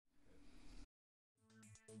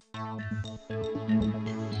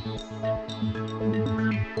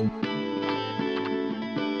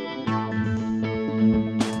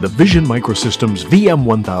The Vision Microsystems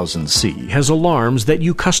VM-1000C has alarms that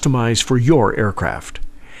you customize for your aircraft.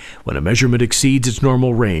 When a measurement exceeds its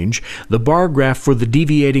normal range, the bar graph for the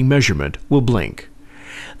deviating measurement will blink.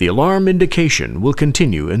 The alarm indication will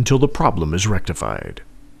continue until the problem is rectified.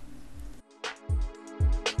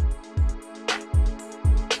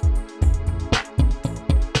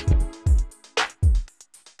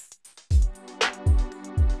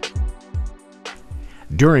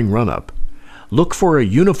 During run-up, look for a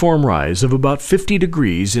uniform rise of about 50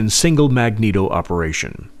 degrees in single magneto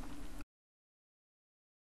operation.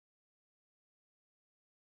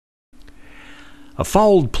 A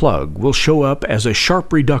fouled plug will show up as a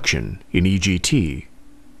sharp reduction in EGT.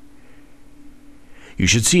 You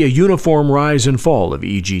should see a uniform rise and fall of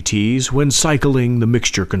EGTs when cycling the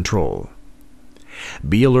mixture control.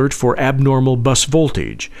 Be alert for abnormal bus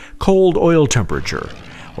voltage, cold oil temperature,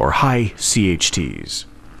 or high CHTs.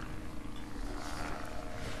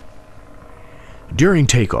 During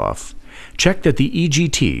takeoff, check that the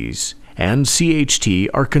EGTs and CHT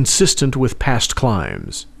are consistent with past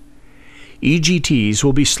climbs. EGTs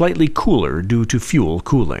will be slightly cooler due to fuel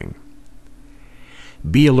cooling.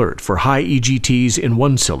 Be alert for high EGTs in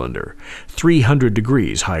one cylinder, 300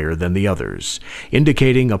 degrees higher than the others,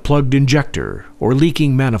 indicating a plugged injector or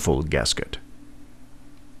leaking manifold gasket.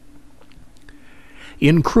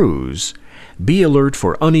 In cruise, be alert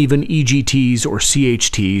for uneven EGTs or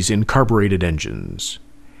CHTs in carbureted engines.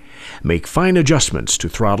 Make fine adjustments to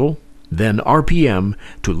throttle, then RPM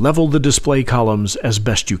to level the display columns as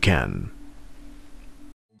best you can.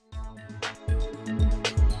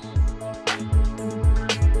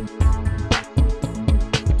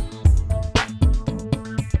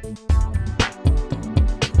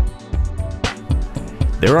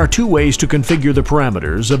 There are two ways to configure the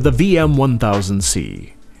parameters of the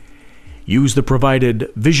VM-1000C. Use the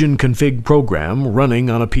provided Vision Config program running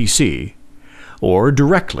on a PC, or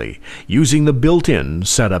directly using the built-in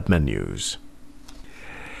setup menus.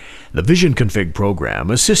 The Vision Config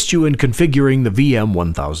program assists you in configuring the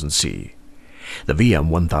VM-1000C. The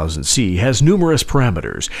VM-1000C has numerous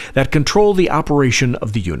parameters that control the operation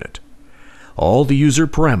of the unit. All the user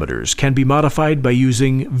parameters can be modified by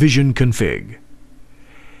using Vision Config.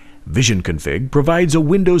 Vision Config provides a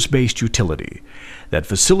Windows-based utility that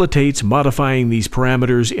facilitates modifying these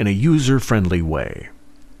parameters in a user-friendly way.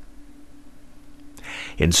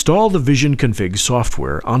 Install the Vision Config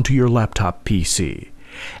software onto your laptop PC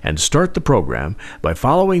and start the program by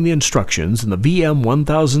following the instructions in the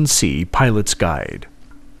VM-1000C Pilot's Guide.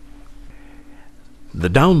 The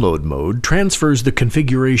download mode transfers the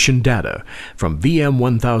configuration data from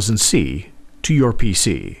VM-1000C to your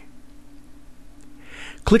PC.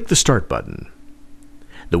 Click the Start button.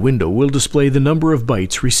 The window will display the number of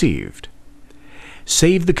bytes received.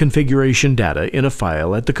 Save the configuration data in a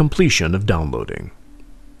file at the completion of downloading.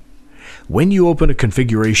 When you open a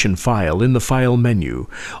configuration file in the File menu,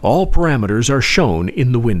 all parameters are shown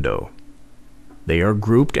in the window. They are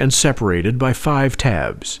grouped and separated by 5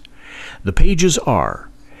 tabs. The pages are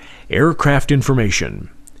Aircraft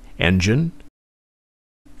Information, Engine,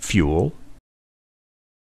 Fuel,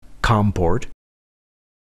 Comport,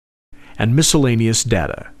 and miscellaneous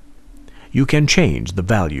data. You can change the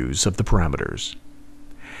values of the parameters.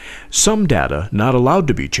 Some data not allowed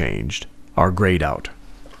to be changed are grayed out.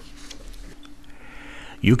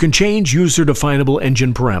 You can change user-definable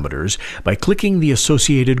engine parameters by clicking the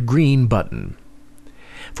associated green button.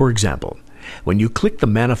 For example, when you click the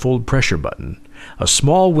Manifold Pressure button, a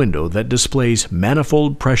small window that displays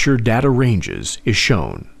manifold pressure data ranges is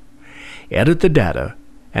shown. Edit the data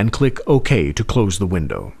and click OK to close the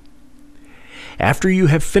window. After you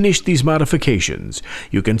have finished these modifications,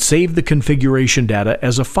 you can save the configuration data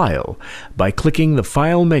as a file by clicking the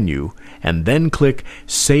File menu and then click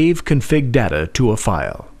Save Config Data to a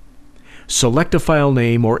File. Select a file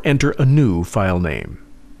name or enter a new file name.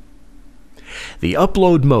 The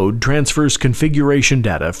Upload mode transfers configuration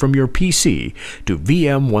data from your PC to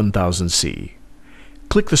VM-1000C.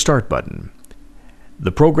 Click the Start button.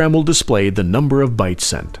 The program will display the number of bytes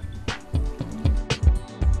sent.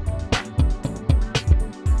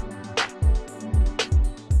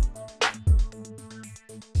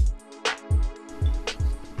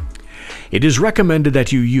 It is recommended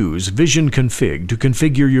that you use Vision Config to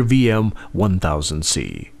configure your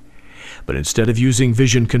VM-1000C. But instead of using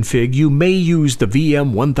Vision Config, you may use the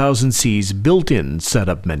VM-1000C's built-in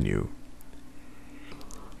setup menu.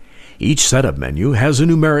 Each setup menu has a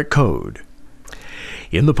numeric code.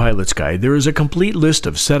 In the pilot's guide, there is a complete list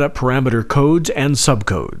of setup parameter codes and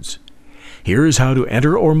subcodes. Here is how to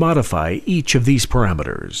enter or modify each of these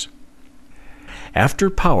parameters. After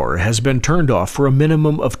power has been turned off for a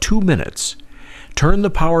minimum of 2 minutes, turn the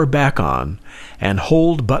power back on and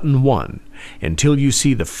hold button 1 until you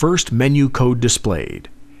see the first menu code displayed,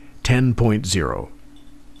 10.0.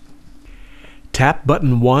 Tap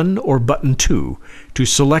button 1 or button 2 to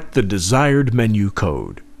select the desired menu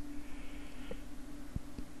code.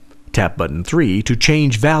 Tap button 3 to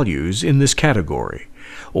change values in this category,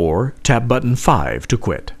 or tap button 5 to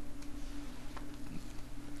quit.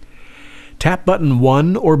 Tap button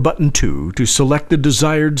 1 or button 2 to select the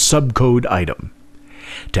desired subcode item.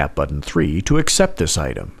 Tap button 3 to accept this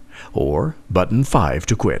item, or button 5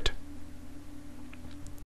 to quit.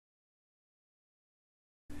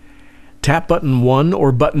 Tap button 1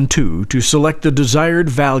 or button 2 to select the desired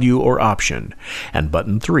value or option, and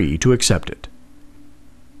button 3 to accept it.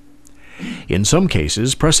 In some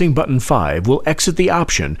cases, pressing button 5 will exit the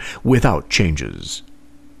option without changes.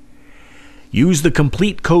 Use the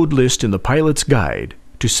complete code list in the pilot's guide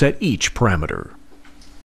to set each parameter.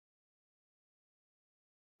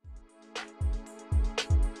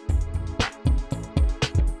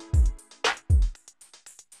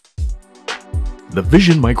 The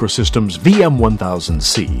Vision Microsystems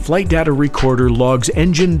VM-1000C flight data recorder logs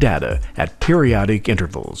engine data at periodic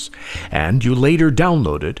intervals, and you later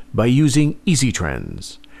download it by using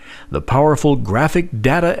EasyTrends, the powerful graphic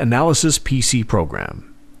data analysis PC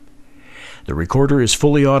program. The recorder is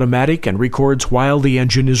fully automatic and records while the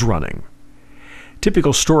engine is running.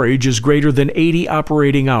 Typical storage is greater than 80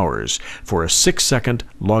 operating hours for a 6-second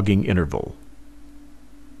logging interval.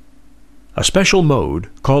 A special mode,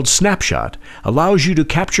 called Snapshot, allows you to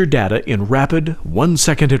capture data in rapid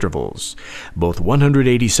 1-second intervals, both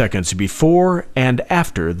 180 seconds before and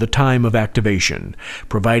after the time of activation,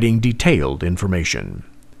 providing detailed information.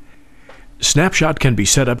 Snapshot can be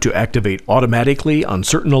set up to activate automatically on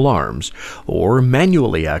certain alarms, or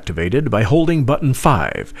manually activated by holding button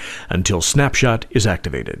 5 until Snapshot is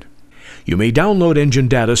activated. You may download engine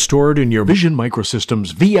data stored in your Vision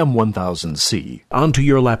Microsystems VM-1000C onto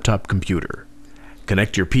your laptop computer.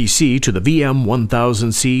 Connect your PC to the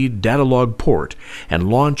VM-1000C data log port and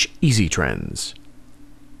launch EasyTrends.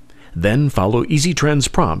 Then follow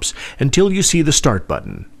EasyTrends prompts until you see the Start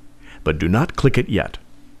button, but do not click it yet.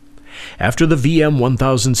 After the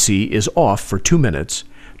VM-1000C is off for 2 minutes,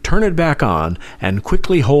 turn it back on and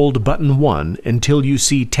quickly hold button 1 until you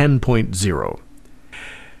see 10.0.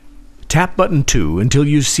 Tap button 2 until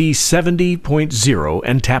you see 70.0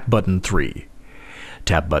 and tap button 3.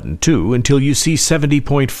 Tap button 2 until you see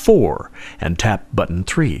 70.4 and tap button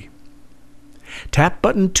 3. Tap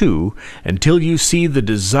button 2 until you see the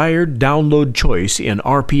desired download choice in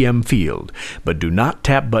RPM field, but do not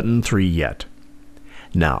tap button 3 yet.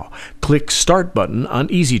 Now, click Start button on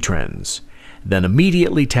EasyTrends, then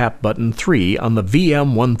immediately tap button 3 on the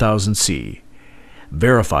VM-1000C.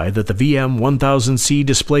 Verify that the VM-1000C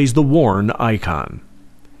displays the warn icon.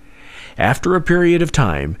 After a period of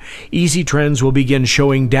time, EasyTrends will begin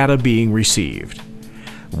showing data being received.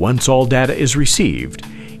 Once all data is received,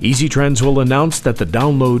 EasyTrends will announce that the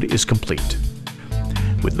download is complete.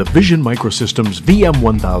 With the Vision Microsystems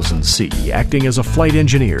VM-1000C acting as a flight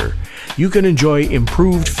engineer, you can enjoy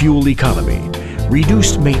improved fuel economy,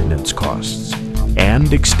 reduced maintenance costs,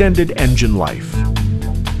 and extended engine life.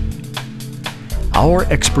 Our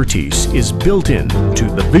expertise is built into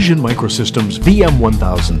the Vision Microsystems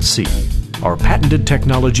VM-1000C. Our patented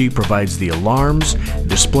technology provides the alarms,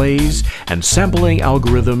 displays, and sampling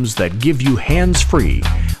algorithms that give you hands-free,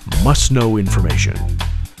 must-know information.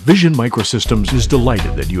 Vision Microsystems is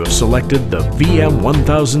delighted that you have selected the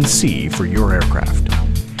VM-1000C for your aircraft.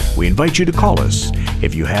 We invite you to call us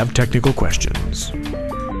if you have technical questions.